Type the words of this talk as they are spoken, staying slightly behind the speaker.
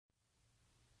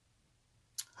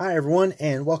Hi, everyone,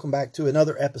 and welcome back to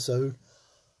another episode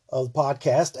of the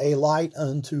podcast, A Light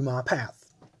Unto My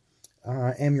Path.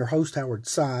 I am your host, Howard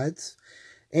Sides,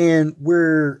 and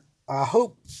we're, I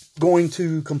hope, going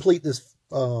to complete this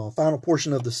final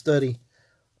portion of the study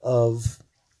of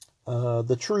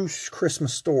the true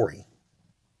Christmas story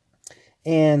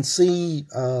and see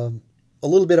a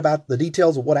little bit about the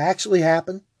details of what actually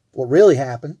happened, what really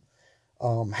happened,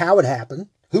 how it happened,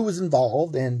 who was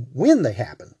involved, and when they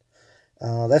happened.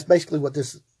 That's basically what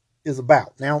this is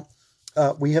about. Now,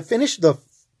 we have finished the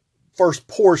first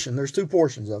portion. There's two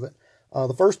portions of it.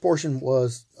 The first portion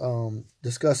was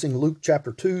discussing Luke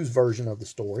chapter 2's version of the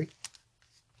story.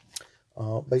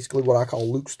 Basically what I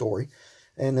call Luke's story.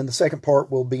 And then the second part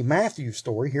will be Matthew's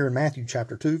story here in Matthew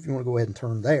chapter 2. If you want to go ahead and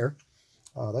turn there,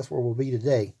 that's where we'll be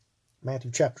today. Matthew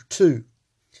chapter 2.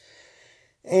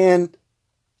 And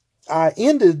I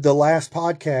ended the last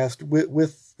podcast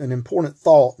with an important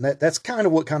thought, and that's kind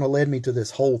of what kind of led me to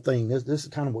this whole thing. This is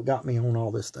kind of what got me on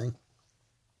all this thing.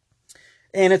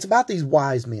 And it's about these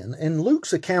wise men. And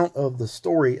Luke's account of the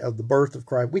story of the birth of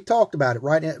Christ, we talked about it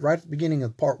right at the beginning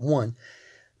of part 1.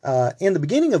 In the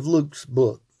beginning of Luke's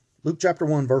book, Luke chapter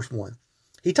 1, verse 1,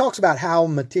 he talks about how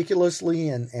meticulously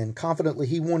and confidently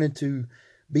he wanted to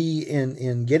be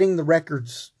in getting the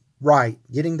records right,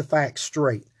 getting the facts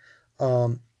straight.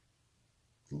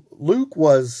 Luke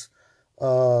was,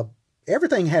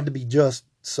 everything had to be just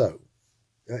so.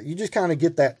 You just kind of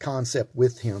get that concept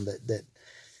with him that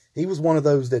he was one of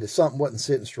those that if something wasn't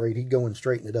sitting straight, he'd go and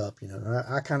straighten it up. You know,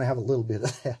 I kind of have a little bit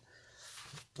of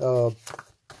that.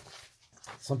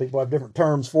 Some people have different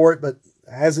terms for it, but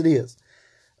as it is,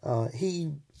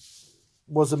 he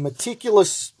was a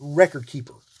meticulous record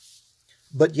keeper.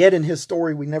 But yet in his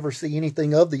story, we never see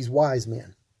anything of these wise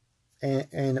men.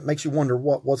 And it makes you wonder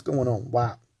what's going on.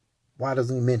 Why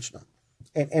doesn't he mention them?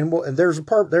 And there is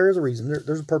a reason.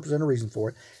 There's a purpose and a reason for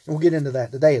it. And we'll get into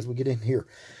that today as we get in here.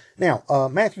 Now,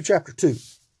 Matthew chapter 2.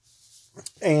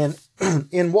 And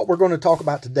in what we're going to talk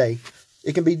about today,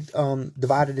 it can be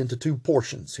divided into two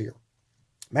portions here.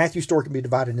 Matthew's story can be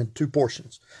divided into two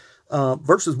portions.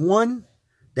 Verses 1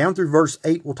 down through verse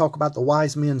 8, we'll talk about the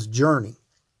wise men's journey.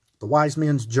 The wise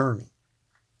men's journey.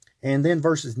 And then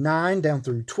verses 9 down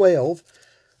through 12,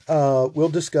 we'll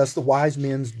discuss the wise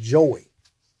men's joy.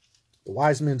 The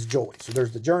wise men's joy. So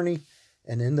there's the journey,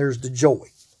 and then there's the joy.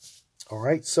 All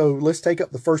right, so let's take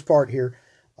up the first part here.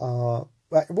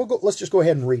 Let's just go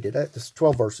ahead and read it. It's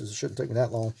 12 verses. It shouldn't take me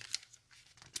that long.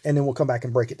 And then we'll come back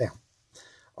and break it down.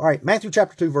 All right, Matthew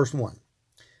chapter 2, verse 1.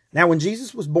 Now when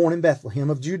Jesus was born in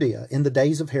Bethlehem of Judea in the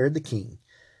days of Herod the king,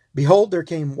 behold, there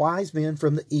came wise men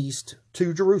from the east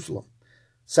to Jerusalem,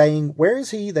 saying, Where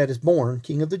is he that is born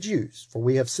King of the Jews? For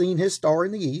we have seen his star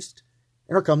in the east,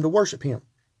 and are come to worship him.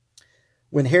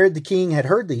 When Herod the king had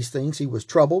heard these things, he was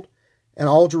troubled, and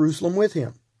all Jerusalem with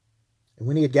him. And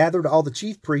when he had gathered all the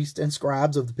chief priests and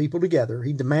scribes of the people together,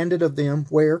 he demanded of them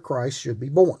where Christ should be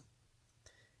born.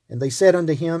 And they said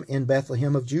unto him, In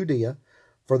Bethlehem of Judea,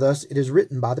 for thus it is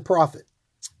written by the prophet,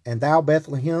 And thou,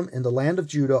 Bethlehem, in the land of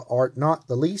Judah, art not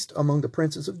the least among the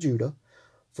princes of Judah,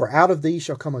 for out of thee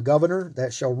shall come a governor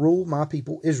that shall rule my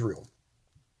people Israel.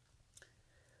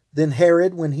 Then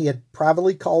Herod, when he had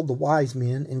privately called the wise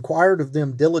men, inquired of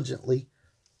them diligently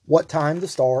what time the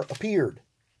star appeared.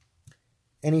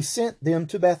 And he sent them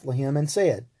to Bethlehem and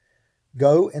said,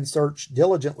 Go and search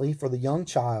diligently for the young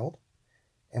child,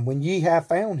 and when ye have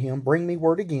found him, bring me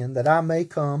word again, that I may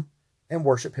come and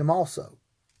worship him also.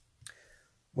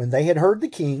 When they had heard the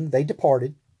king, they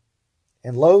departed.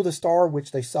 And lo, the star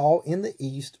which they saw in the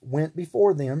east went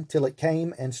before them till it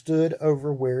came and stood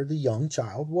over where the young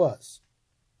child was.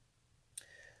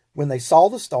 When they saw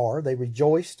the star, they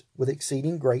rejoiced with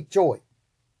exceeding great joy.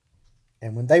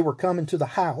 And when they were come into the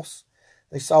house,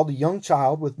 they saw the young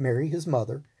child with Mary his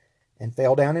mother, and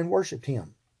fell down and worshipped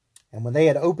him. And when they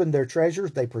had opened their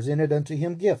treasures, they presented unto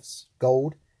him gifts,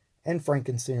 gold, and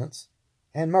frankincense,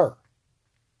 and myrrh.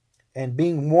 And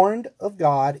being warned of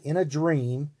God in a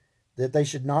dream that they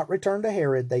should not return to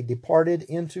Herod, they departed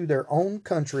into their own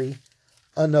country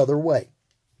another way.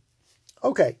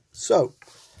 Okay, so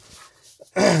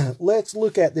let's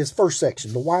look at this first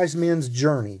section, the wise men's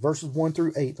journey, verses 1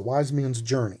 through 8, the wise men's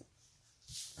journey.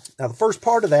 Now, the first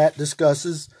part of that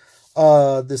discusses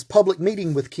this public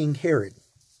meeting with King Herod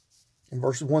in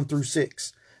verses 1 through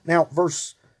 6. Now,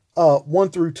 verse 1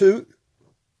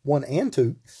 and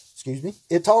 2,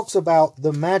 it talks about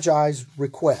the Magi's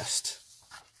request.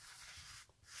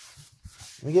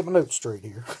 Let me get my notes straight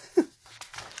here.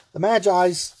 The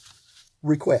Magi's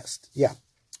request. Yeah.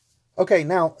 Okay,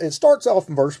 now it starts off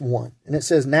in verse 1, and it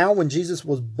says, Now when Jesus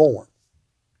was born.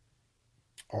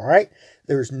 All right?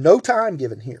 There's no time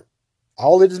given here.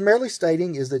 All it is merely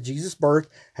stating is that Jesus' birth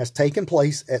has taken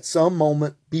place at some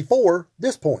moment before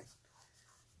this point.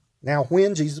 Now,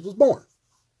 when Jesus was born.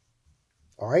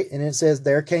 All right? And it says,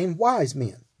 there came wise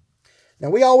men. Now,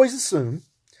 we always assume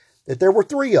that there were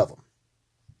 3 of them.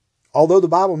 Although the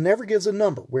Bible never gives a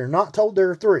number. We're not told there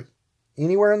are 3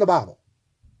 anywhere in the Bible.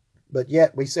 But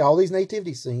yet, we see all these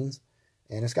nativity scenes,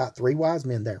 and it's got 3 wise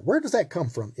men there. Where does that come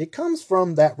from? It comes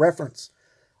from that reference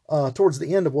towards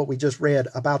the end of what we just read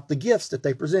about the gifts that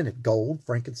they presented. Gold,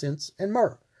 frankincense, and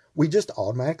myrrh. We just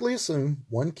automatically assume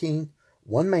one king,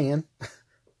 one man,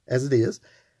 as it is,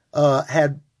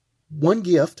 had one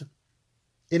gift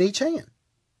in each hand.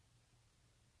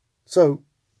 So,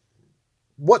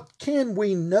 what can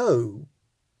we know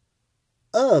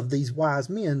of these wise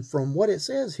men from what it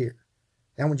says here?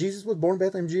 Now, when Jesus was born in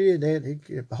Bethlehem,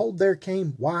 Judea, behold, there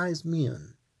came wise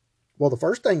men. Well, the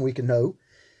first thing we can know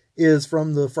is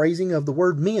from the phrasing of the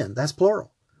word men. That's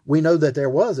plural. We know that there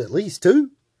was at least 2.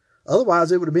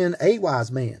 Otherwise, it would have been a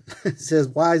wise man. It says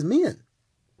wise men.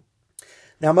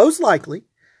 Now, most likely,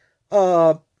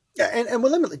 well,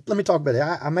 let me talk about it.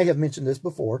 I may have mentioned this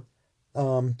before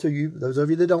to you, those of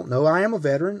you that don't know. I am a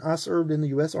veteran. I served in the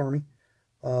U.S. Army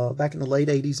back in the late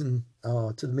 80s and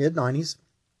to the mid 90s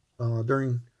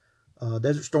during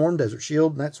Desert Storm, Desert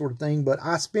Shield, and that sort of thing. But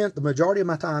I spent the majority of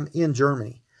my time in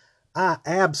Germany. I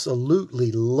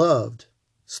absolutely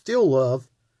still love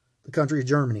the country of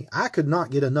Germany. I could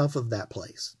not get enough of that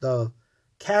place. The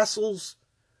castles,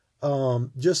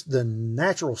 just the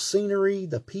natural scenery,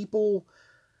 the people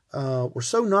were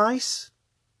so nice.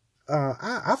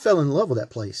 I fell in love with that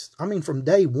place. I mean, from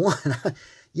day one.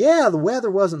 Yeah, the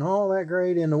weather wasn't all that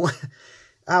great.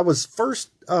 I was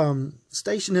first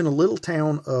stationed in a little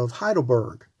town of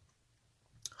Heidelberg.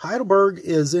 Heidelberg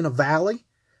is in a valley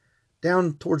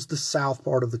down towards the south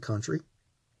part of the country.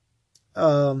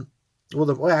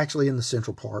 Actually in the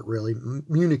central part, really.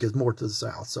 Munich is more to the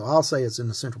south, so I'll say it's in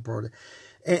the central part.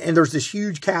 And there's this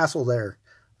huge castle there.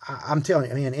 I'm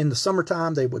telling you, man, in the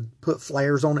summertime, they would put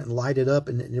flares on it and light it up,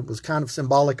 and it was kind of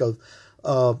symbolic of,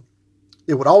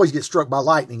 it would always get struck by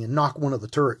lightning and knock one of the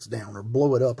turrets down or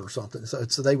blow it up or something.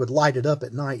 So they would light it up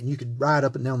at night, and you could ride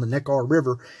up and down the Neckar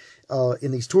River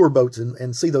in these tour boats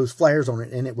and see those flares on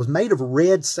it. And it was made of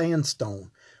red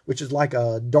sandstone, which is like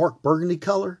a dark burgundy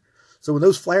color. So when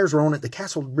those flares were on it, the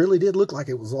castle really did look like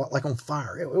it was like on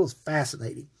fire. It was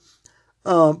fascinating.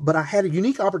 But I had a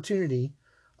unique opportunity.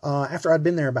 After I'd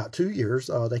been there about 2 years,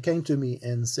 they came to me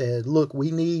and said, look, we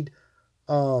need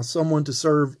someone to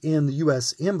serve in the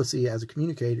U.S. Embassy as a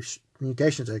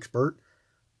communications expert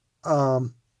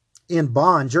in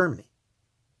Bonn, Germany.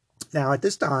 Now, at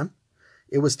this time,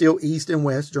 it was still East and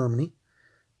West Germany.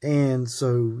 And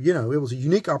so, it was a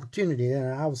unique opportunity.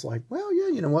 And I was like, well, yeah,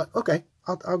 you know what? Okay,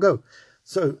 I'll go.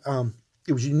 So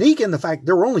it was unique in the fact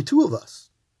there were only 2 of us.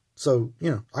 So,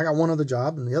 I got one other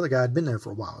job, and the other guy had been there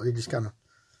for a while. He just kind of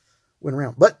went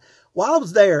around. But while I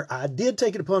was there, I did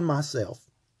take it upon myself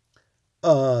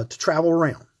to travel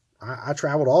around. I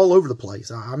traveled all over the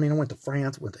place. I went to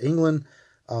France, went to England,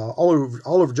 all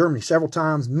over Germany several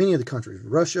times, many of the countries,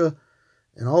 Russia,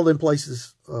 and all them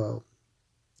places.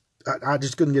 I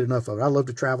just couldn't get enough of it. I love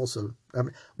to travel.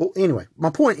 Well, anyway, my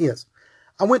point is,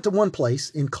 I went to one place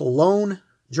in Cologne,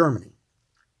 Germany.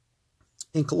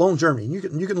 In Cologne, Germany.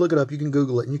 And you can look it up, you can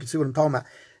Google it, and you can see what I'm talking about.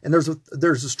 And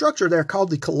there's a structure there called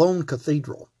the Cologne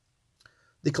Cathedral.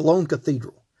 The Cologne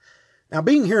Cathedral. Now,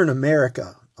 being here in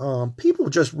America, people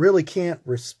just really can't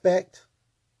respect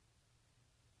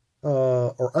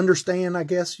or understand, I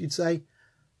guess you'd say,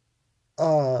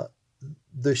 the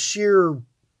sheer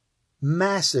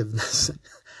massiveness.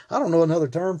 I don't know another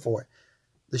term for it.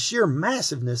 The sheer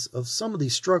massiveness of some of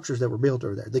these structures that were built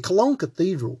over there. The Cologne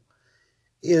Cathedral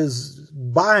is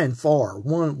by and far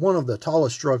one of the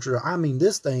tallest structures.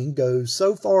 This thing goes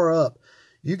so far up,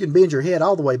 you can bend your head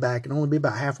all the way back and only be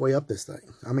about halfway up this thing.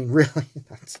 Really,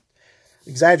 that's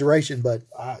exaggeration, but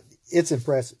it's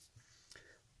impressive.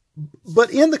 But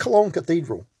in the Cologne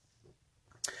Cathedral,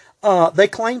 they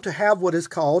claim to have what is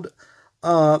called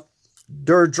Der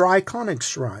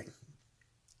Dreikönigsschrein.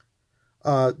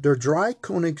 Der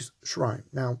Dreikönigsschrein.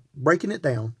 Now, breaking it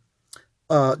down,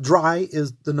 Drei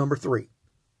is the number 3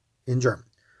 in German.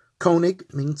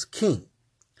 König means king.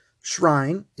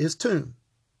 Shrine is tomb.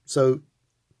 So,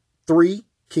 3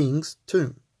 kings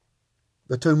tomb.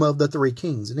 The tomb of the 3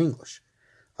 kings in English.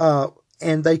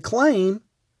 And they claim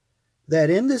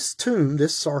that in this tomb,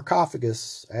 this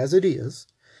sarcophagus, as it is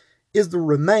the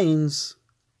remains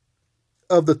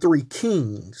of the 3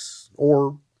 kings,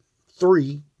 or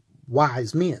 3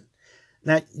 wise men.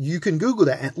 Now, you can Google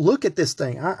that and look at this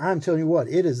thing. I'm telling you what,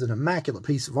 it is an immaculate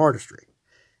piece of artistry.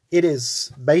 It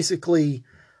is basically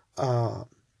 2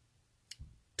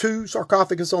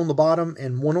 sarcophagus on the bottom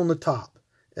and 1 on the top.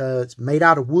 It's made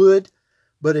out of wood,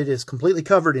 but it is completely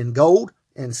covered in gold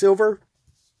and silver.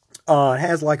 It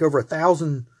has like over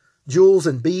 1,000 jewels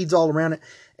and beads all around it.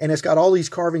 And it's got all these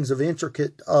carvings of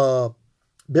intricate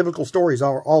biblical stories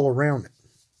all around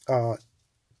it.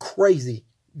 Crazy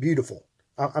beautiful.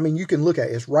 I mean, you can look at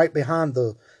it. It's right behind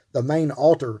the main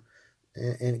altar,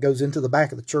 and it goes into the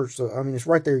back of the church. So, I mean, it's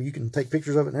right there. You can take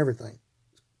pictures of it and everything.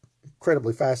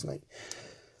 Incredibly fascinating.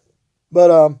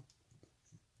 But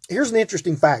here's an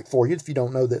interesting fact for you if you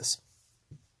don't know this.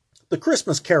 The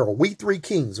Christmas Carol, We Three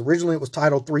Kings, originally it was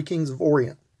titled Three Kings of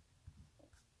Orient,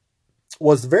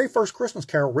 was the very first Christmas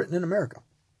carol written in America.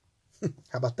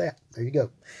 How about that? There you go.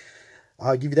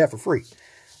 I'll give you that for free.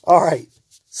 All right.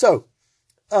 So,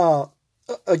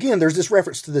 again, there's this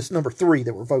reference to this number 3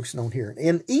 that we're focusing on here.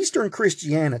 In Eastern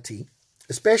Christianity,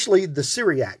 especially the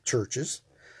Syriac churches,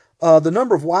 the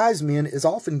number of wise men is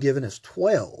often given as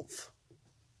 12.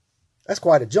 That's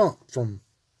quite a jump from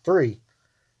 3.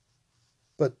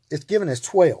 But it's given as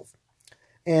 12.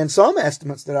 And some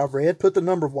estimates that I've read put the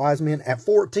number of wise men at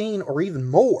 14 or even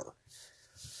more,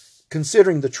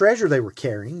 considering the treasure they were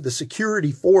carrying, the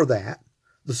security for that,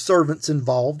 the servants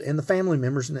involved, and the family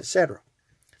members, and etc.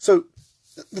 So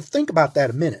think about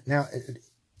that a minute. Now,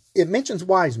 it mentions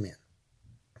wise men.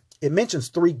 It mentions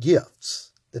 3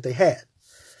 gifts that they had.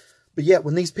 But yet,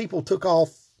 when these people took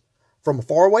off from a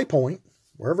faraway point,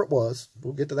 wherever it was,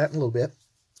 we'll get to that in a little bit,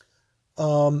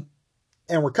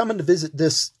 and were coming to visit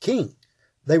this king,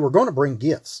 they were going to bring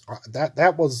gifts.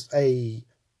 That was a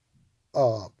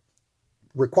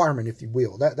requirement, if you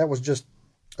will. That was just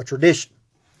a tradition.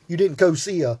 You didn't go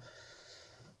see a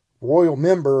royal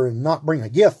member and not bring a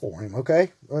gift for him,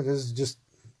 okay? It was just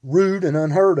rude and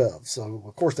unheard of. So,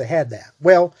 of course, they had that.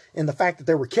 Well, in the fact that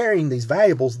they were carrying these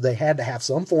valuables, they had to have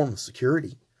some form of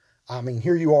security. I mean,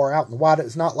 here you are out in the wild.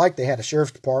 It's not like they had a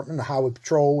sheriff's department, a highway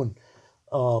patrol, and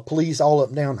police all up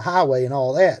and down the highway and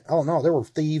all that. Oh, no, there were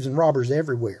thieves and robbers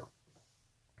everywhere.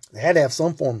 They had to have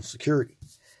some form of security.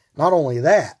 Not only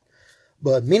that,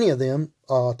 but many of them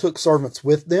took servants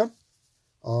with them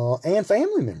and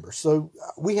family members. So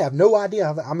we have no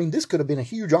idea. I mean, this could have been a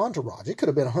huge entourage. It could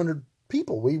have been 100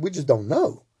 people. We just don't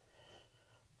know.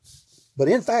 But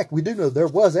in fact, we do know there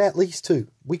was at least 2.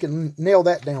 We can nail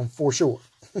that down for sure.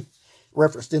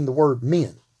 Referenced in the word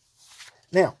men.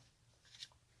 Now,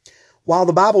 while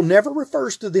the Bible never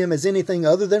refers to them as anything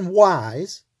other than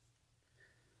wise,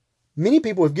 many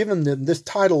people have given them this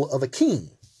title of a king.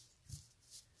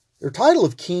 Their title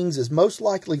of kings is most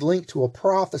likely linked to a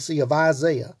prophecy of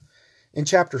Isaiah in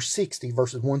chapter 60,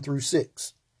 verses 1 through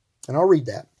 6. And I'll read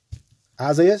that.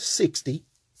 Isaiah 60,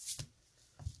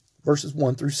 verses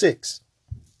 1 through 6.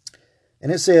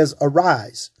 And it says,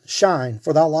 Arise, shine,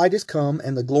 for thy light is come,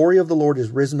 and the glory of the Lord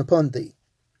is risen upon thee.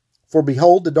 For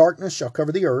behold, the darkness shall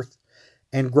cover the earth,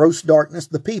 and gross darkness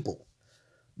the people.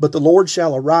 But the Lord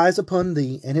shall arise upon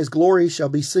thee, and his glory shall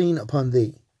be seen upon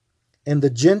thee. And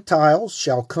the Gentiles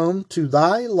shall come to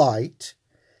thy light,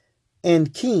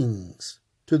 and kings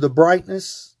to the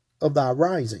brightness of thy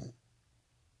rising.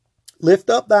 Lift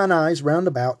up thine eyes round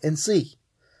about, and see.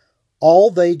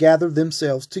 All they gather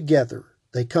themselves together.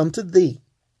 They come to thee.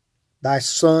 Thy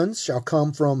sons shall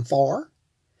come from far,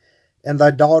 and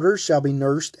thy daughters shall be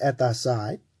nursed at thy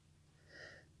side.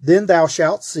 Then thou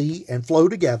shalt see and flow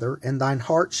together, and thine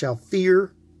heart shall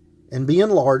fear and be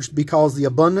enlarged, because the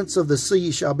abundance of the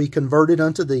sea shall be converted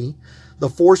unto thee. The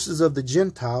forces of the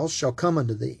Gentiles shall come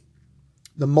unto thee.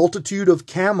 The multitude of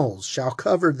camels shall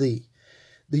cover thee.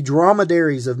 The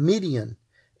dromedaries of Midian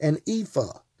and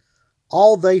Ephah,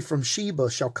 all they from Sheba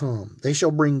shall come. They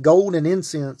shall bring gold and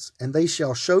incense, and they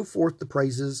shall show forth the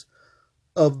praises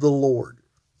of the Lord.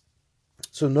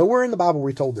 So nowhere in the Bible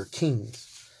we're told they're kings.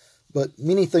 But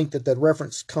many think that that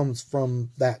reference comes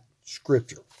from that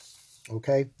scripture.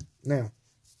 Okay? Now,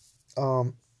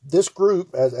 this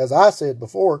group, as I said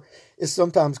before, is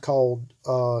sometimes called,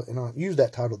 and I'll use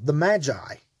that title, the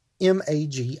Magi.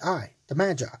 M-A-G-I. The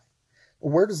Magi.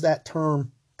 Well, where does that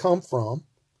term come from?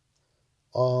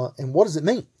 And what does it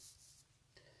mean?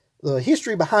 The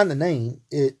history behind the name,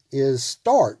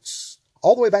 starts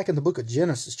all the way back in the book of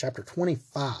Genesis, chapter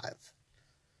 25.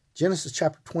 Genesis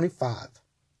chapter 25.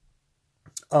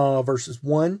 Verses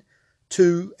 1,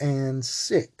 2, and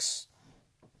 6.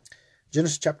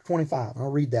 Genesis chapter 25.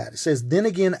 I'll read that. It says, Then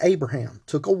again Abraham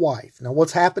took a wife. Now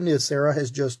what's happened is Sarah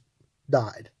has just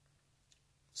died.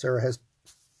 Sarah has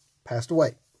passed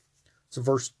away. So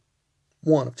verse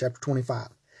 1 of chapter 25.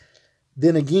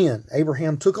 Then again,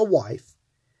 Abraham took a wife,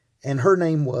 and her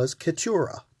name was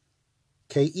Keturah.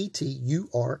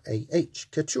 Keturah.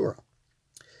 Keturah.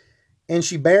 And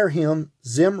she bare him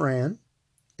Zimran,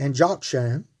 and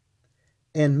Jokshan,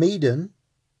 and Medan,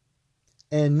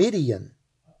 and Midian,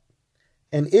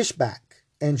 and Ishbak,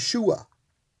 and Shua.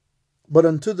 But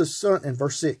unto the son, and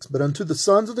verse 6, but unto the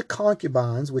sons of the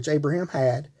concubines which Abraham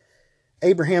had,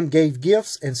 Abraham gave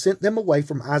gifts and sent them away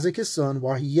from Isaac his son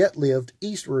while he yet lived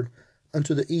eastward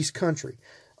unto the east country.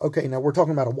 Okay, now we're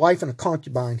talking about a wife and a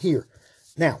concubine here.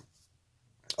 Now,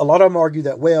 a lot of them argue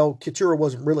that, well, Keturah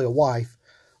wasn't really a wife,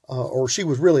 or she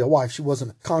was really a wife. She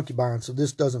wasn't a concubine, so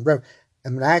this doesn't...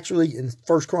 And actually, in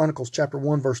 1 Chronicles chapter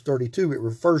 1, verse 32, it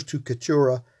refers to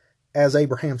Keturah as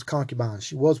Abraham's concubine.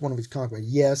 She was one of his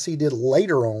concubines. Yes, he did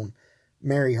later on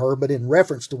marry her, but in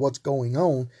reference to what's going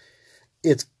on,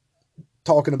 it's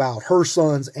talking about her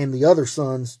sons and the other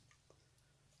sons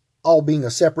all being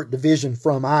a separate division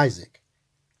from Isaac.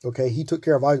 Okay, he took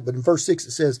care of Isaac. But in verse 6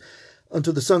 it says,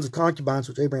 unto the sons of concubines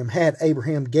which Abraham had,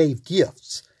 Abraham gave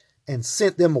gifts and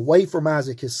sent them away from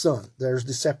Isaac his son. There's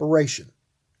the separation.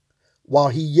 While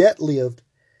he yet lived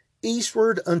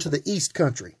eastward unto the east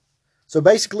country. So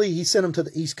basically he sent them to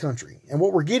the east country. And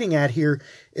what we're getting at here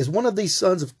is one of these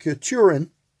sons of Keturah,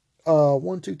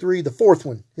 the fourth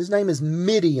one. His name is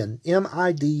Midian,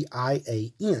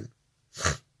 M-I-D-I-A-N.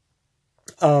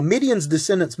 Midian's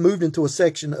descendants moved into a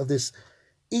section of this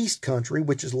east country,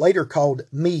 which is later called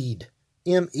Mede,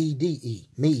 M-E-D-E,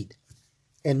 Mede.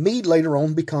 And Mede later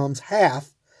on becomes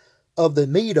half of the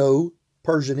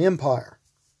Medo-Persian Empire.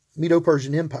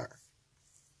 Medo-Persian Empire.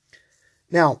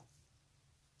 Now,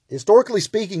 historically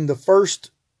speaking, the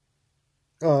first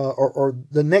or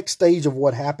the next stage of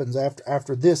what happens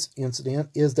after this incident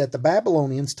is that the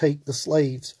Babylonians take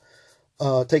slaves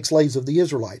of the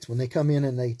Israelites. When they come in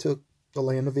and they took the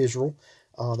land of Israel,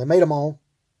 they made them all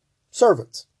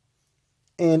servants.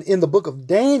 And in the book of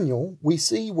Daniel, we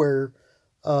see where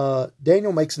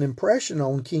Daniel makes an impression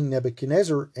on King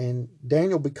Nebuchadnezzar, and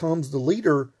Daniel becomes the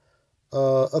leader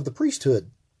of the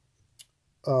priesthood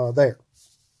there.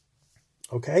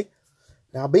 Okay?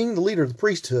 Now, being the leader of the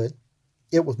priesthood,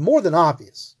 it was more than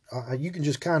obvious. You can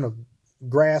just kind of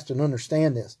grasp and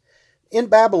understand this. In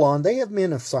Babylon, they have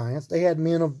men of science. They had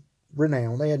men of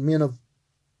renown. They had men of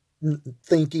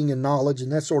thinking and knowledge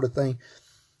and that sort of thing.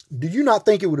 Do you not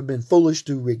think it would have been foolish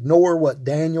to ignore what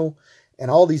Daniel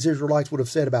and all these Israelites would have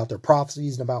said about their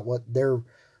prophecies and about what their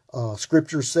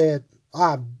scriptures said?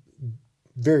 I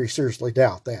very seriously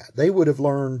doubt that. They would have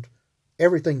learned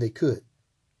everything they could.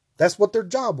 That's what their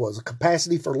job was, a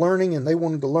capacity for learning, and they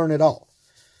wanted to learn it all.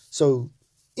 So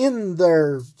in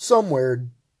there somewhere,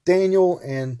 Daniel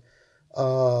and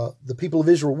the people of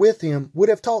Israel with him would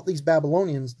have taught these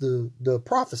Babylonians the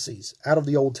prophecies out of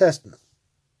the Old Testament.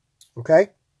 Okay?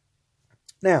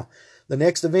 Now, the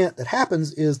next event that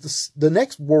happens is the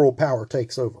next world power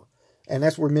takes over. And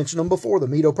that's where we mentioned them before, the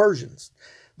Medo-Persians.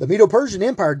 The Medo-Persian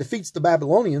Empire defeats the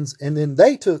Babylonians, and then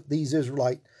they took these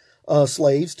Israelite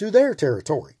slaves to their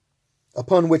territory,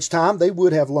 upon which time they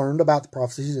would have learned about the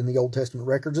prophecies in the Old Testament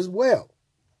records as well.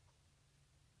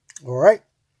 All right.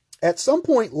 At some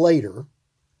point later,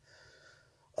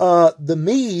 the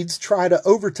Medes try to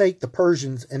overtake the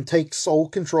Persians and take sole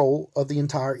control of the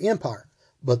entire empire,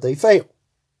 but they fail.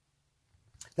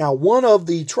 Now, one of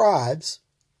the tribes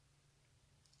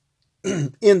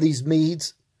in these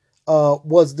Medes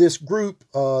was this group,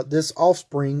 this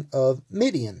offspring of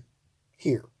Midian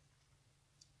here.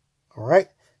 All right.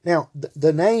 Now,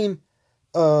 the name,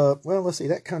 well, let's see,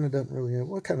 that kind of doesn't really,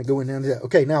 we'll kind of go into that.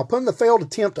 Okay, now, upon the failed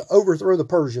attempt to overthrow the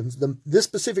Persians, this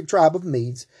specific tribe of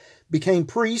Medes became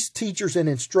priests, teachers, and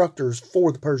instructors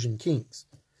for the Persian kings.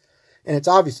 And it's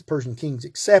obvious the Persian kings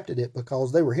accepted it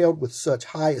because they were held with such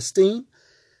high esteem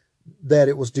that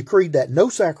it was decreed that no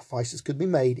sacrifices could be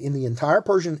made in the entire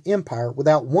Persian Empire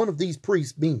without one of these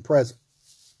priests being present.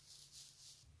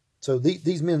 So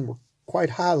these men were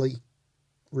quite highly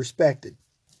respected.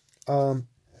 Trying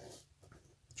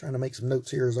to make some notes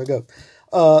here as I go.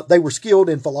 They were skilled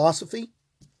in philosophy,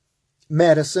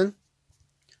 medicine,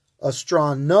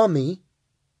 astronomy.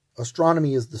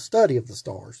 Astronomy is the study of the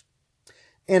stars,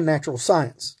 and natural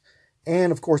science.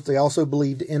 And, of course, they also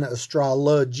believed in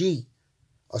astrology.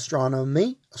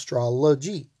 Astronomy,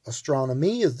 astrology.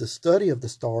 Astronomy is the study of the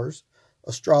stars.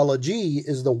 Astrology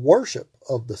is the worship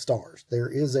of the stars. There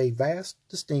is a vast,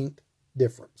 distinct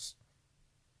difference.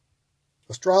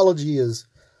 Astrology is,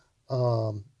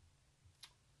 that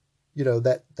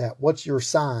what's your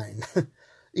sign?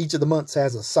 Each of the months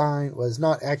has a sign. Well, it's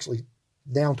not actually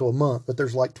down to a month, but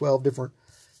there's like 12 different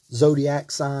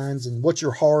zodiac signs and what's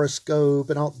your horoscope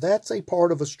and all. That's a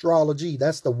part of astrology.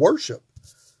 That's the worship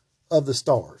of the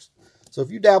stars. So if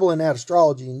you dabble in that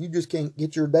astrology and you just can't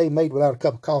get your day made without a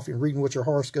cup of coffee and reading what your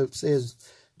horoscope says,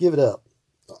 give it up.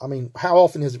 I mean, how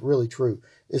often is it really true?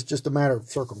 It's just a matter of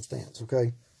circumstance,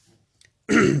 okay?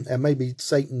 And maybe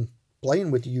Satan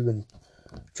playing with you and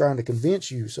trying to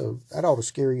convince you. So that ought to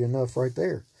scare you enough right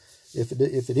there, if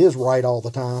it is right all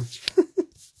the time.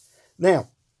 Now,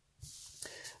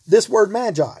 this word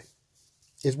magi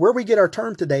is where we get our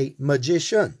term today,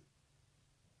 magician.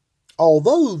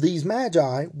 Although these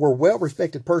magi were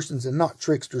well-respected persons and not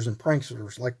tricksters and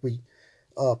pranksters like we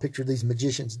picture these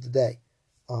magicians today.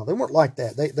 They weren't like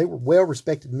that. They were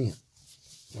well-respected men.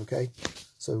 Okay?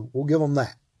 So we'll give them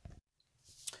that.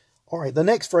 All right, the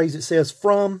next phrase, it says,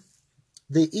 from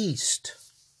the east.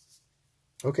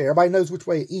 Okay, everybody knows which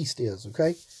way east is,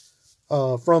 okay?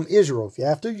 From Israel. If you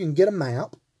have to, you can get a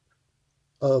map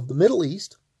of the Middle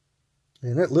East.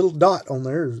 And that little dot on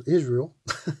there is Israel.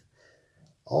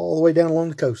 All the way down along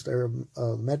the coast there of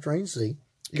the Mediterranean Sea.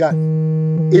 You got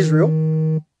Israel.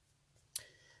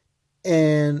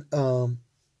 And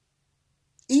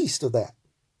east of that.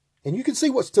 And you can see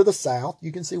what's to the south.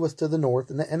 You can see what's to the north.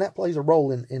 And that plays a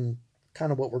role in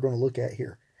kind of what we're going to look at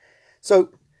here. So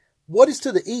what is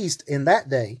to the east in that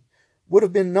day would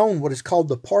have been known what is called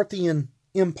the Parthian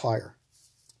Empire.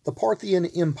 The Parthian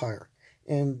Empire.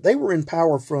 And they were in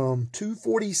power from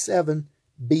 247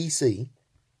 BC,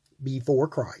 before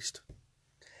Christ,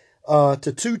 to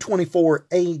 224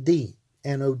 AD,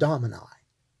 Anno Domini,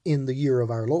 in the year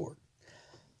of our Lord.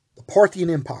 The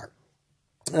Parthian Empire.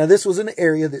 Now, this was an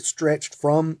area that stretched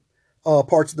from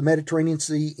parts of the Mediterranean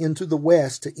Sea into the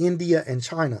west to India and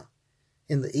China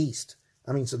in the east.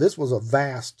 I mean, so this was a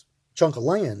vast chunk of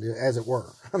land, as it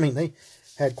were. I mean, they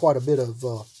had quite a bit of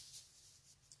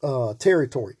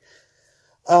territory.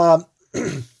 Now,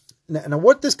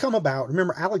 what this come about,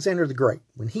 remember Alexander the Great,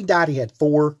 when he died, he had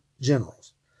 4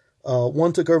 generals.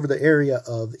 One took over the area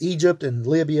of Egypt and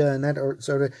Libya, and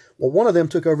one of them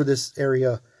took over this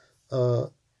area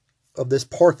of this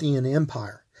Parthian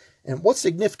Empire. And what's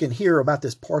significant here about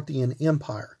this Parthian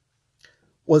Empire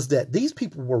was that these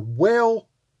people were well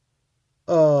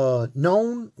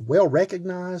known, well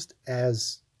recognized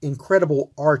as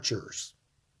incredible archers.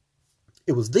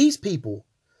 It was these people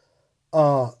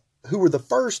who were the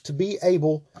first to be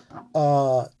able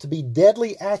to be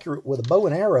deadly accurate with a bow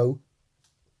and arrow,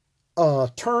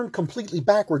 turned completely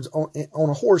backwards on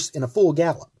a horse in a full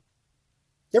gallop.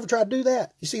 You ever try to do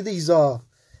that? You see these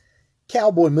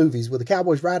cowboy movies with the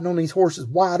cowboys riding on these horses,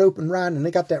 wide open riding, and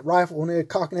they got that rifle and they're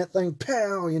cocking that thing,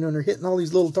 pow, and they're hitting all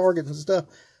these little targets and stuff.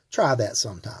 Try that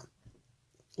sometime.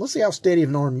 Let's see how steady of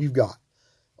an arm you've got.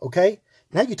 Okay?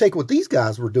 Now you take what these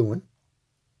guys were doing,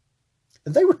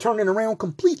 and they were turning around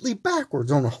completely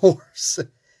backwards on a horse.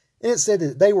 And it said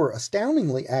that they were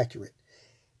astoundingly accurate.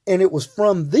 And it was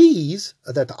from these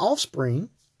that the offspring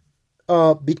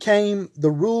became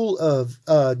the rule of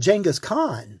Genghis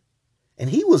Khan. And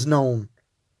he was known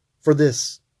for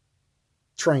this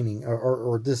training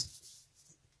or this,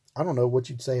 I don't know what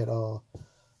you'd say it,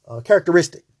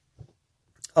 characteristic.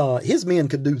 His men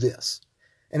could do this.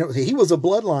 And he was a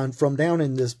bloodline from down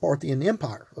in this Parthian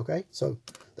Empire. Okay, so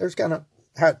there's kind of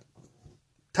how it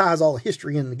ties all the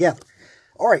history in together.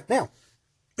 All right, now,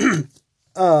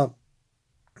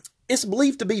 it's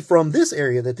believed to be from this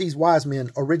area that these wise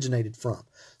men originated from.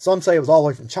 Some say it was all the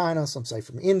way from China. Some say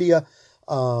from India.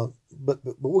 But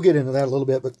we'll get into that a little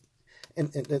bit. But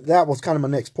and that was kind of my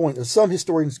next point. Some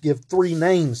historians give 3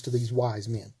 names to these wise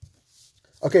men.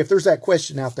 Okay, if there's that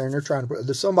question out there and they're trying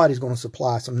to, somebody's going to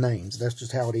supply some names. That's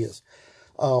just how it is.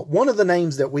 One of the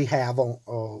names that we have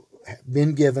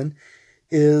been given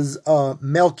is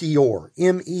Melchior,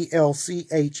 Melchior.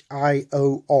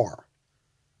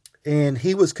 And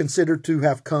he was considered to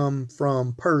have come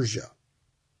from Persia.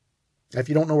 If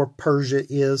you don't know where Persia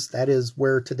is, that is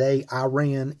where today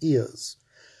Iran is.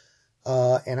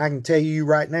 And I can tell you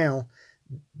right now,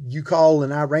 you call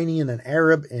an Iranian an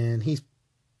Arab, and he's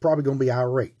probably going to be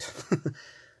irate.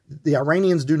 The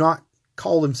Iranians do not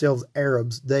call themselves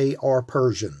Arabs. They are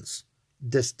Persians.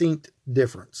 Distinct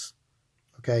difference.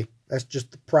 Okay? That's just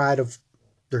the pride of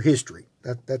their history.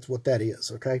 That's what that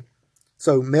is. Okay?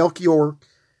 So Melchior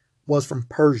was from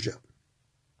Persia.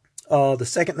 The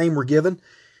second name we're given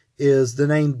is the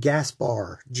name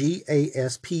Gaspar,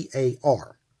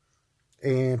 Gaspar.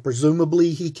 And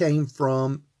presumably he came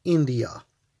from India.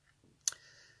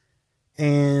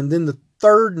 And then the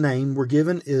third name we're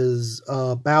given is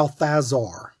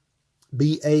Balthazar,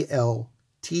 Balthazar.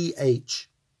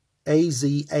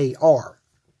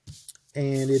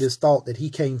 and it is thought that he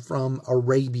came from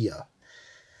Arabia.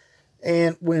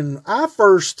 And when I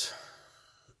first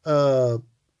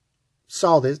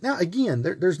saw this, now again,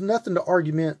 there's nothing to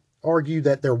argue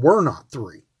that there were not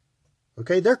three.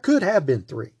 Okay, there could have been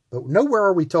three, but nowhere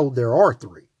are we told there are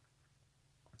three.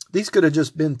 These could have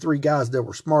just been three guys that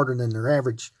were smarter than their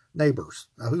average neighbors.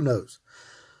 Now, who knows?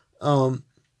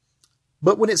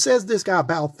 But when it says this guy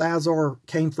Balthazar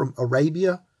came from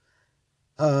Arabia,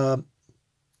 Arabia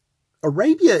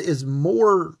is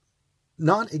more,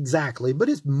 not exactly, but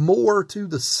it's more to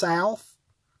the south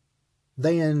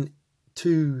than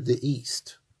to the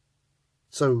east.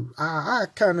 So I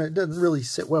kind of, it doesn't really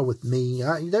sit well with me.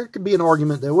 There could be an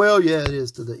argument that, well, yeah, it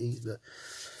is to the east, but,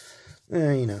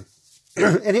 you know.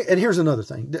 And here's another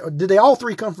thing. Did they all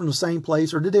three come from the same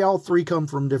place, or did they all three come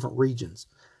from different regions?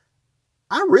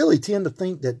 I really tend to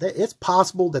think that it's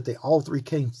possible that they all three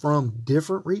came from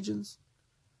different regions,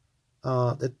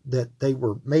 that they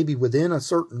were maybe within a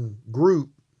certain group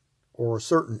or a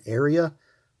certain area,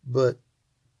 but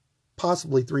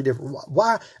possibly three different.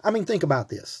 Why? I mean, think about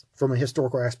this from a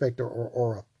historical aspect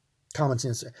or a common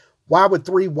sense. Why would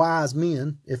three wise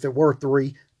men, if it were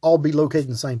three, all be located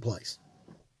in the same place?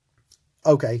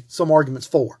 Okay, some arguments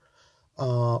for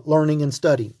learning and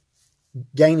studying,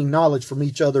 gaining knowledge from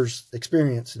each other's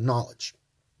experience and knowledge.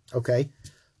 Okay,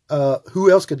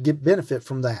 who else could get benefit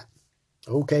from that?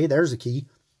 Okay, there's a key.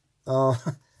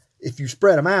 If you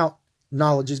spread them out,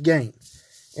 knowledge is gained.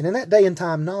 And in that day and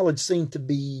time, knowledge seemed to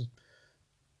be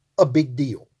a big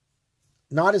deal.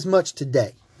 Not as much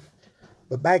today.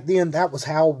 But back then, that was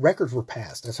how records were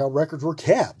passed. That's how records were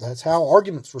kept. That's how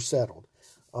arguments were settled.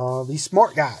 These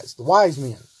smart guys, the wise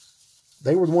men,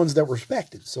 they were the ones that were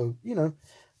respected. So, you know,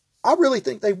 I really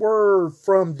think they were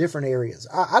from different areas.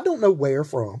 I don't know where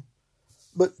from,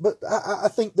 but I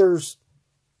think there's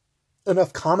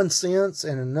enough common sense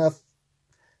and enough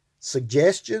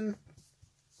suggestion,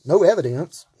 no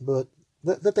evidence, but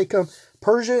that they come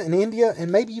Persia and India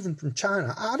and maybe even from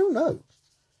China. I don't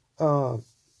know.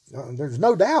 There's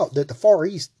no doubt that the Far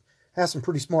East has some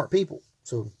pretty smart people.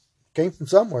 So it came from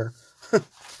somewhere.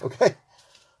 Okay.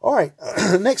 All right.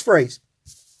 Next phrase.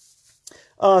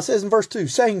 Says in verse 2,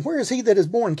 saying, where is he that is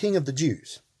born King of the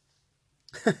Jews?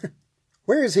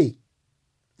 Where is he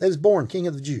that is born King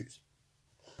of the Jews?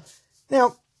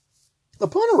 Now,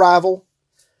 upon arrival,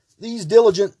 these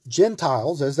diligent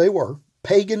Gentiles, as they were,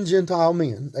 pagan Gentile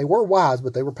men, they were wise,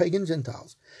 but they were pagan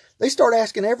Gentiles. They start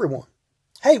asking everyone,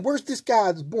 hey, where's this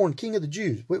guy that's born King of the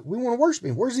Jews? We want to worship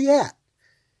him. Where's he at?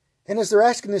 And as they're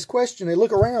asking this question, they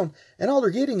look around, and all they're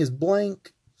getting is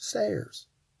blank stares.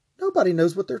 Nobody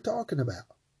knows what they're talking about.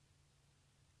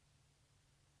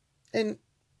 And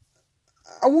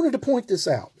I wanted to point this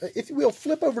out. If you will,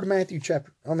 flip over to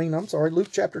Luke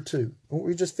chapter 2.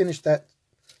 We just finished that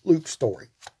Luke story.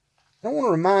 I want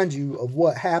to remind you of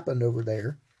what happened over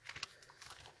there.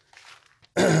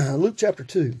 Luke chapter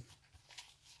 2.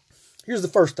 Here's the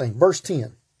first thing, verse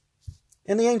 10.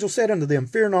 And the angel said unto them,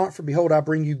 fear not, for behold, I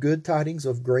bring you good tidings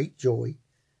of great joy,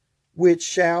 which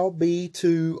shall be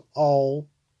to all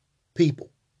people.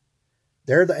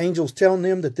 There the angel's telling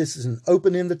them that this is an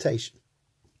open invitation.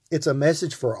 It's a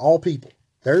message for all people.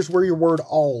 There's where your word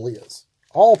all is.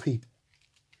 All people.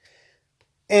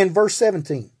 And verse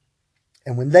 17.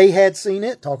 And when they had seen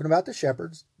it, talking about the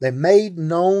shepherds, they made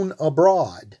known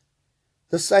abroad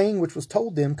the saying which was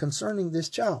told them concerning this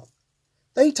child.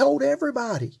 They told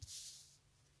everybody.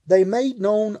 They made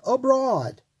known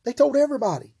abroad. They told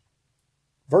everybody.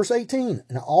 Verse 18,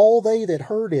 and all they that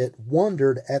heard it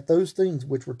wondered at those things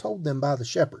which were told them by the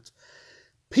shepherds.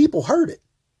 People heard it,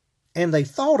 and they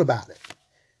thought about it.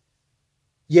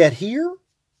 Yet here,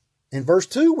 in verse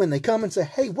 2, when they come and say,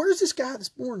 hey, where's this guy that's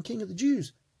born King of the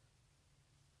Jews?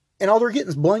 And all they're getting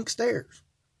is blank stares.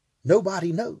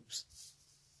 Nobody knows.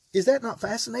 Is that not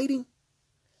fascinating?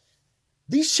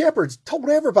 These shepherds told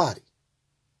everybody.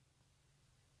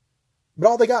 But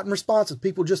all they got in response is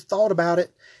people just thought about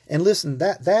it. And listen,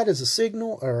 that is a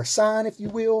signal or a sign, if you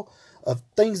will, of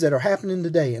things that are happening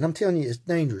today. And I'm telling you, it's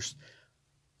dangerous.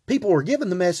 People are given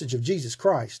the message of Jesus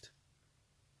Christ.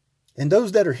 And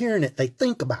those that are hearing it, they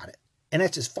think about it. And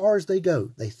that's as far as they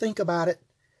go. They think about it.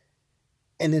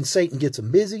 And then Satan gets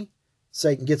them busy.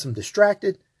 Satan gets them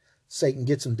distracted. Satan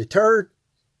gets them deterred.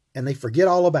 And they forget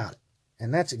all about it.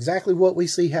 And that's exactly what we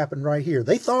see happen right here.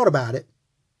 They thought about it.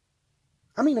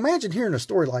 I mean, imagine hearing a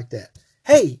story like that.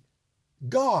 Hey,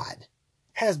 God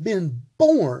has been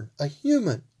born a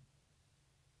human.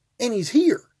 And he's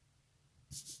here.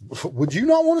 Would you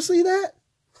not want to see that?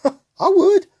 I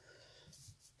would.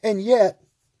 And yet,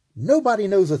 nobody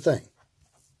knows a thing.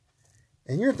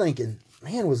 And you're thinking,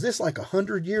 Man, was this like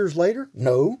 100 years later?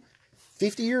 No.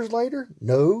 50 years later?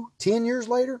 No. 10 years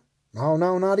later? No,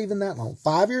 not even that long.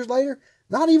 5 years later?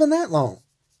 Not even that long.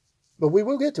 But we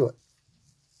will get to it.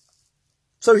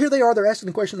 So here they are. They're asking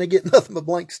the question. They get nothing but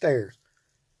blank stares.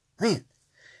 Man.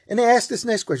 And they ask this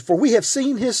next question. For we have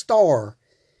seen his star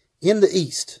in the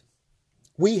east.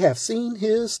 We have seen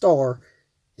his star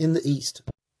in the east.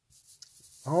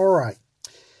 All right.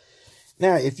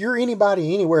 Now, if you're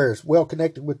anybody anywhere that's well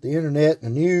connected with the internet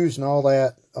and the news and all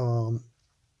that,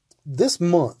 this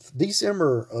month,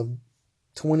 December of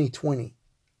 2020,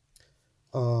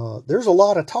 there's a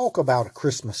lot of talk about a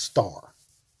Christmas star.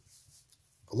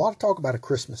 A lot of talk about a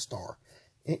Christmas star.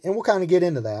 And we'll kind of get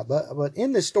into that. But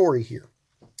in this story here,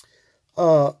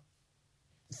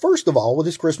 first of all, with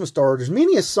this Christmas star, there's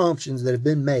many assumptions that have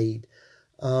been made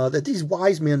that these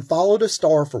wise men followed a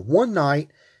star for one night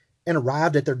and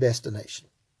arrived at their destination.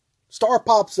 Star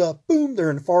pops up, boom,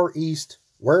 they're in the far east,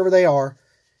 wherever they are,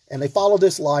 and they follow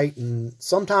this light, and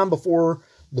sometime before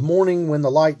the morning when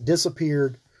the light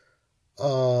disappeared,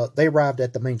 they arrived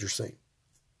at the manger scene.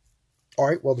 All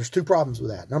right, well, there's two problems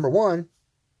with that. Number one,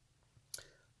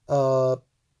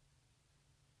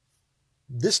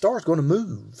 this star is going to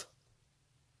move.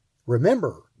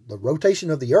 Remember, the rotation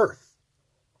of the earth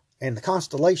and the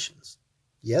constellations.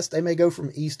 Yes, they may go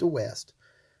from east to west,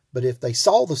 but if they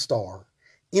saw the star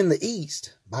in the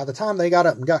east, by the time they got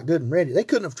up and got good and ready, they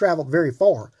couldn't have traveled very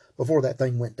far before that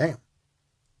thing went down.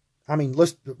 I mean,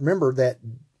 let's remember that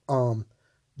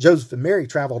Joseph and Mary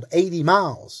traveled 80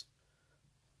 miles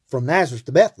from Nazareth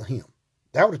to Bethlehem.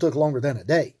 That would have took longer than a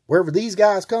day. Wherever these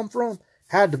guys come from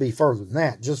had to be further than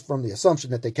that, just from the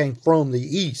assumption that they came from the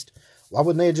east. Why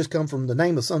wouldn't they have just come from the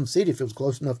name of some city if it was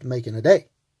close enough to make in a day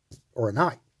or a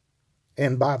night?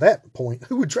 And by that point,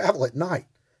 who would travel at night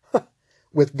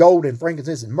with gold and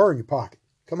frankincense and myrrh in your pocket?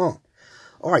 Come on.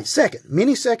 All right, second,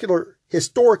 many secular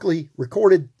historically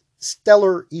recorded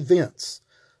stellar events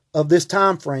of this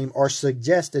time frame are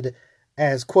suggested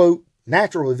as, quote,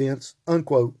 natural events,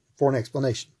 unquote, for an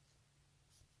explanation.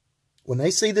 When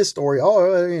they see this story,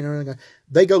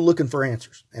 they go looking for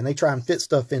answers, and they try and fit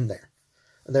stuff in there.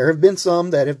 There have been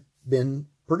some that have been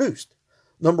produced.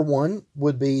 Number one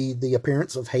would be the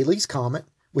appearance of Halley's Comet,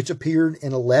 which appeared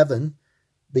in 11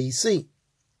 BC.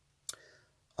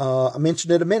 I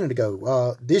mentioned it a minute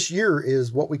ago. This year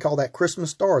is what we call that Christmas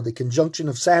star, the conjunction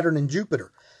of Saturn and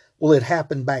Jupiter. Well, it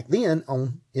happened back then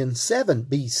in 7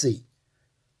 BC.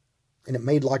 And it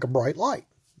made like a bright light.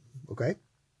 Okay.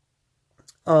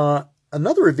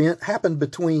 Another event happened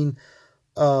between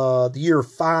the year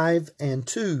 5 and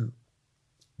 2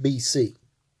 BC.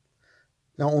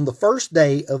 Now, on the first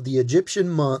day of the Egyptian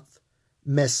month,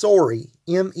 Mesori,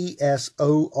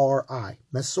 Mesori,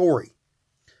 Mesori,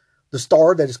 the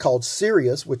star that is called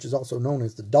Sirius, which is also known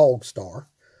as the dog star,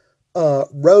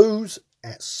 rose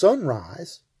at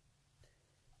sunrise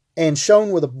and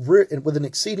shone with an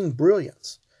exceeding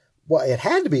brilliance. Well, it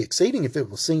had to be exceeding if it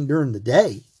was seen during the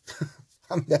day.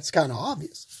 I mean, that's kind of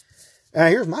obvious. Now,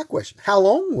 here's my question. How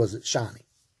long was it shining?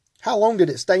 How long did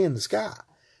it stay in the sky?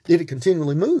 Did it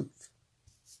continually move?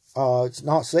 It's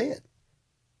not said.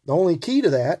 The only key to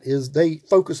that is they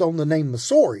focus on the name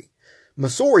Mesori.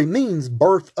 Mesori means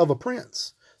birth of a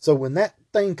prince. So when that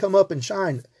thing come up and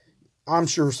shine, I'm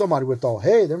sure somebody would have thought,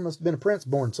 hey, there must have been a prince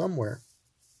born somewhere.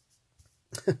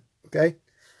 Okay?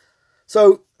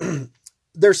 So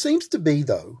there seems to be,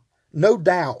 though, no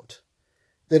doubt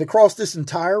that across this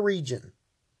entire region,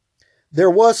 there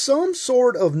was some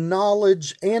sort of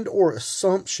knowledge and or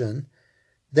assumption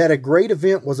that a great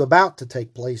event was about to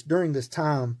take place during this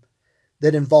time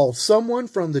that involved someone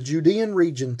from the Judean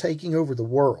region taking over the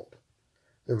world.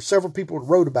 There were several people that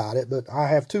wrote about it, but I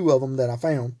have two of them that I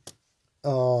found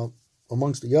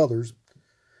amongst the others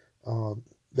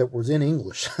that was in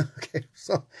English. Okay,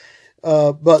 so,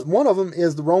 but one of them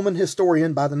is the Roman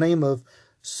historian by the name of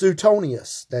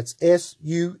Suetonius. That's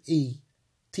Suetonius.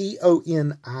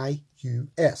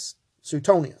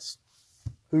 Suetonius,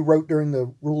 who wrote during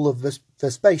the rule of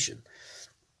Vespasian.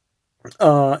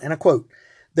 And I quote,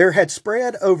 "There had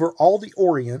spread over all the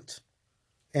Orient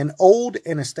an old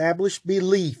and established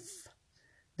belief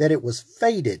that it was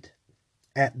fated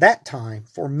at that time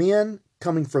for men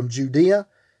coming from Judea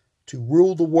to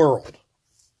rule the world."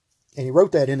 And he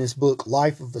wrote that in his book,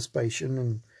 Life of Vespasian,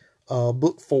 in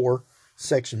book 4,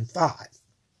 section 5.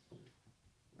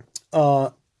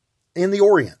 In the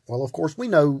Orient. Well, of course, we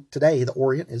know today the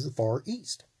Orient is the Far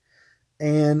East.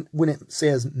 And when it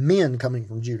says men coming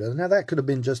from Judah, now that could have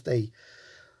been just a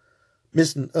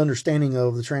misunderstanding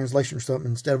of the translation or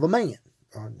something instead of a man.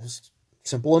 Just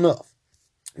simple enough.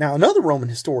 Now, another Roman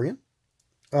historian,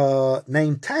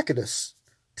 named Tacitus,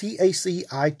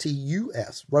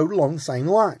 Tacitus, wrote along the same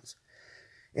lines.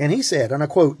 And he said, and I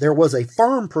quote, "There was a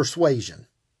firm persuasion,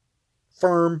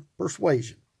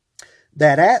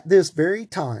 that at this very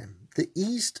time the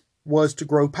East was to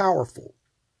grow powerful,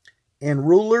 and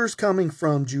rulers coming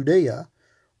from Judea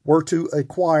were to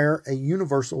acquire a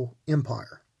universal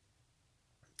empire."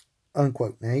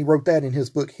 Unquote. Now, he wrote that in his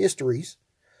book Histories,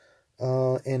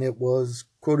 and it was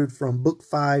quoted from Book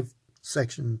 5,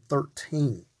 Section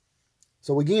 13.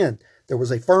 So again, there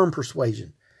was a firm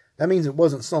persuasion. That means it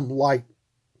wasn't some light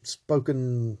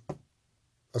spoken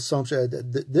assumption.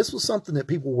 This was something that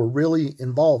people were really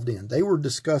involved in. They were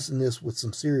discussing this with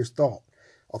some serious thought.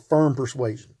 A firm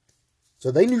persuasion.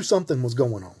 So they knew something was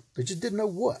going on. They just didn't know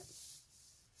what.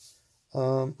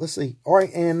 Let's see. All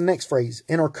right, and next phrase.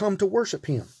 "And are come to worship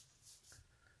him."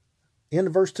 End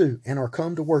of verse 2. "And are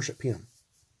come to worship him."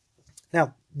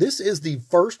 Now, this is the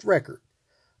first record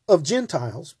of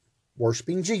Gentiles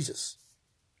worshiping Jesus.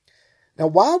 Now,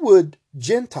 why would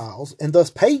Gentiles, and thus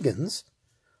pagans,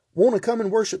 want to come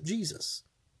and worship Jesus?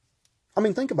 I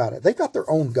mean, think about it. They've got their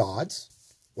own gods.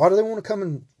 Why do they want to come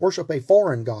and worship a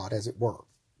foreign god, as it were?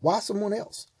 Why someone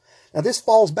else? Now, this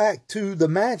falls back to the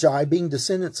Magi being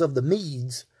descendants of the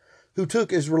Medes, who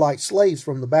took Israelite slaves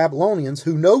from the Babylonians,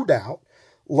 who no doubt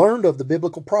learned of the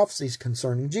biblical prophecies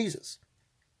concerning Jesus.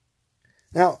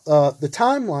 Now, the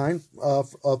timeline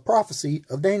of prophecy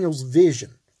of Daniel's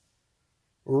vision.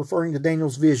 We're referring to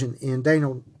Daniel's vision in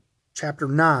Daniel chapter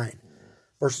 9,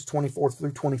 verses 24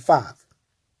 through 25.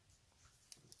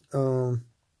 Hang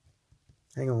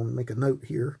on, make a note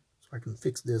here so I can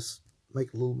fix this, make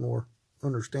it a little more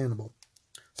understandable.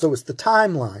 So it's the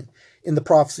timeline in the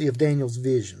prophecy of Daniel's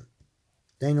vision.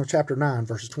 Daniel chapter 9,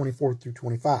 verses 24 through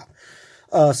 25.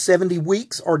 70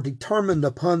 weeks are determined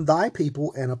upon thy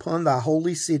people and upon thy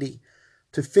holy city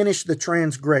to finish the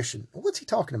transgression. What's he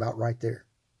talking about right there?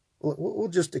 We'll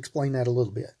just explain that a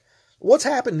little bit. What's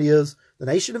happened is the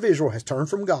nation of Israel has turned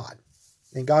from God.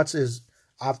 And God says,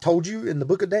 I've told you in the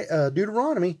book of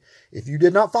Deuteronomy, if you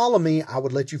did not follow me, I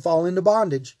would let you fall into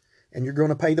bondage, and you're going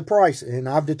to pay the price. And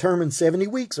I've determined 70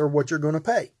 weeks are what you're going to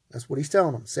pay. That's what he's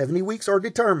telling them. 70 weeks are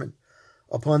determined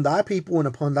upon thy people and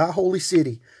upon thy holy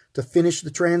city to finish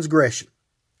the transgression,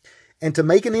 and to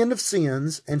make an end of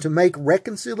sins, and to make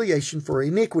reconciliation for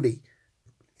iniquity,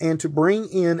 and to bring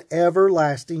in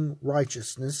everlasting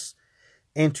righteousness,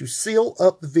 and to seal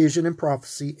up the vision and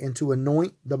prophecy, and to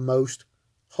anoint the most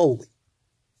holy.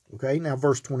 Okay, now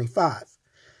verse 25.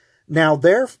 Know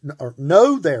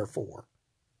therefore,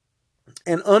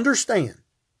 and understand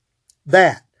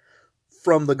that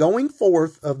from the going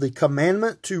forth of the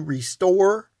commandment to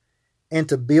restore and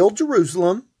to build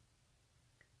Jerusalem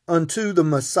unto the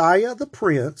Messiah the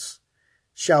Prince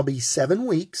shall be 7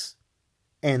 weeks,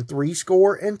 and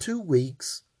 62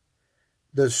 weeks.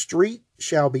 The street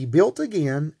shall be built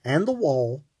again, and the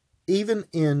wall, even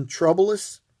in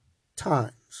troublous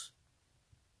times.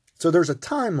 So there's a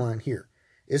timeline here.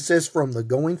 It says from the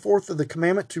going forth of the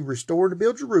commandment to restore and to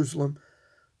build Jerusalem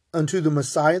unto the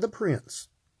Messiah the Prince.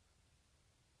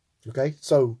 Okay,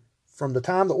 so from the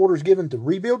time the order is given to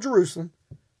rebuild Jerusalem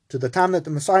to the time that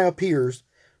the Messiah appears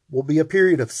will be a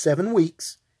period of 7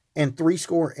 weeks and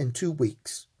 62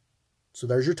 weeks. So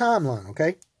there's your timeline,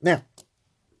 okay? Now,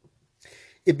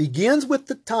 it begins with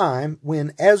the time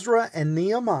when Ezra and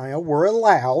Nehemiah were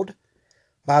allowed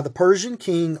by the Persian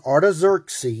king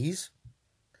Artaxerxes.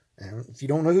 And if you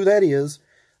don't know who that is,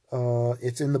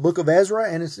 it's in the book of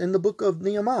Ezra and it's in the book of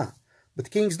Nehemiah. But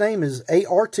the king's name is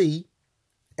Artaxerxes.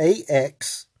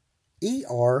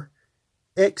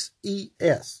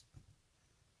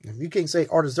 If you can't say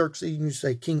Artaxerxes, you can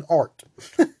say King Art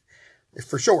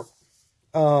for short.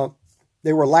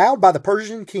 They were allowed by the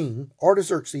Persian king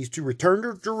Artaxerxes to return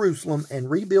to Jerusalem and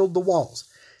rebuild the walls.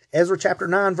 Ezra chapter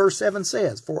 9 verse 7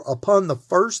 says, "For upon the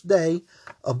first day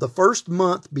of the first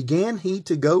month began he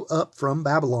to go up from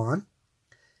Babylon,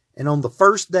 and on the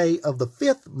first day of the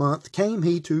 5th month came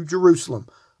he to Jerusalem,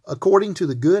 according to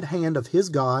the good hand of his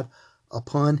God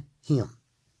upon him."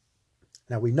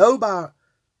 Now we know by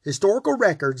historical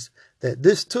records that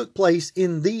this took place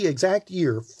in the exact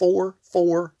year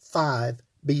 445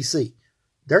 BC.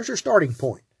 There's your starting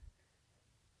point.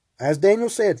 As Daniel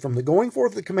said, from the going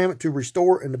forth of the commandment to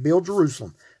restore and to build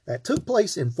Jerusalem, that took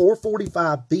place in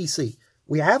 445 BC.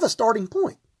 We have a starting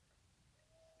point.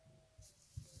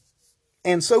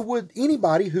 And so would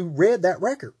anybody who read that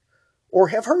record or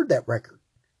have heard that record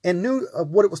and knew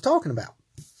of what it was talking about.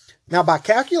 Now, by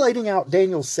calculating out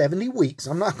Daniel's 70 weeks,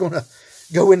 I'm not going to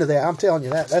go into that. I'm telling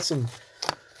you, that's some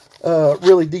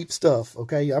really deep stuff,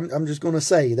 okay? I'm just going to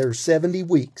say there's 70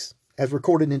 weeks. as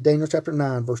recorded in Daniel chapter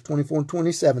 9, verse 24 and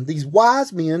 27, these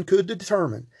wise men could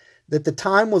determine that the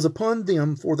time was upon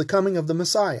them for the coming of the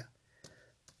Messiah.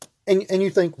 And you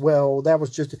think, well, that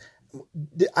was just...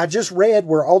 I just read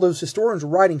where all those historians were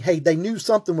writing, hey, they knew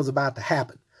something was about to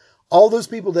happen. All those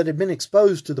people that had been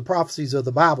exposed to the prophecies of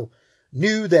the Bible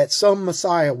knew that some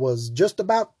Messiah was just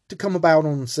about to come about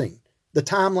on the scene. The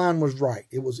timeline was right.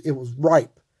 It was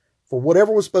ripe for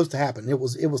whatever was supposed to happen. It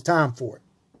was time for it.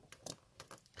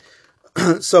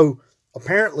 So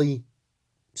apparently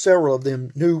several of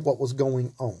them knew what was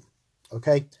going on.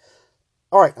 Okay.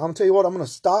 All right. I'm going to tell you what, I'm going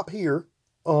to stop here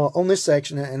on this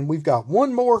section, and we've got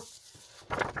one more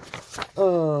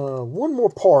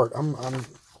part. I'm going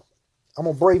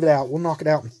to brave it out. We'll knock it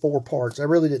out in 4 parts. I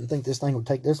really didn't think this thing would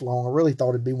take this long. I really thought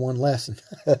it'd be one lesson.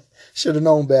 Should have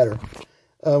known better.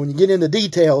 When you get into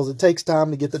details, it takes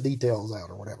time to get the details out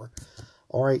or whatever.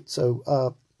 All right,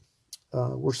 so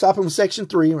we're stopping with section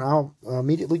 3, and I'll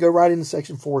immediately go right into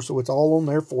section 4, so it's all on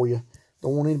there for you.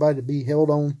 Don't want anybody to be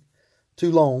held on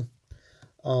too long.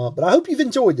 But I hope you've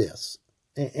enjoyed this,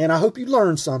 and I hope you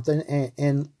learned something.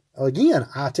 And again,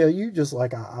 I tell you, just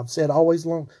like I've said always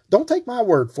along, don't take my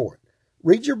word for it.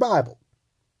 Read your Bible.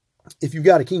 If you've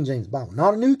got a King James Bible,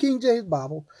 not a New King James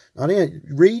Bible,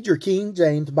 read your King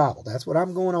James Bible. That's what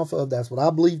I'm going off of. That's what I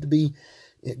believe to be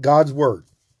God's word.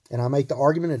 And I make the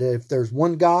argument that if there's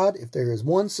one God, if there is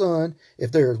one Son,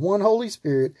 if there is one Holy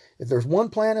Spirit, if there's one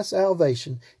plan of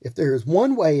salvation, if there is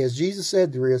one way, as Jesus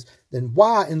said there is, then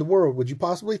why in the world would you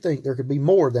possibly think there could be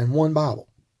more than one Bible?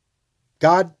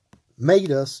 God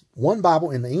made us one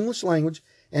Bible in the English language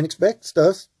and expects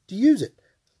us to use it.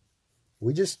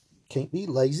 We just can't be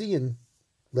lazy and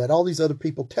let all these other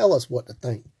people tell us what to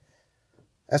think.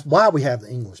 That's why we have the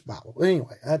English Bible. But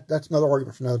anyway, that's another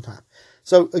argument for another time.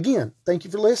 So again, thank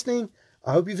you for listening.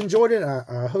 I hope you've enjoyed it.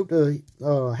 I hope to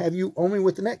have you on me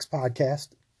with the next podcast.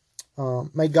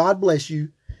 May God bless you.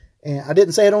 And I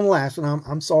didn't say it on the last one.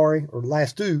 I'm sorry, or the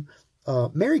last 2.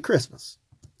 Merry Christmas.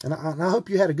 And I hope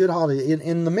you had a good holiday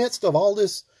in the midst of all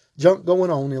this junk going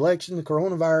on, the election, the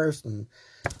coronavirus, and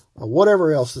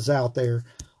whatever else is out there.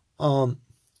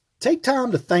 Take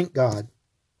time to thank God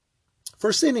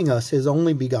for sending us his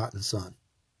only begotten Son.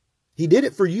 He did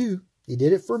it for you. He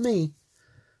did it for me.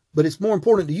 But it's more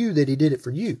important to you that he did it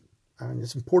for you. And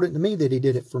it's important to me that he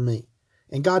did it for me.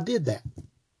 And God did that.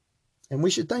 And we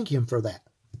should thank him for that.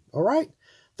 All right?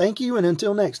 Thank you, and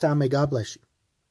until next time, may God bless you.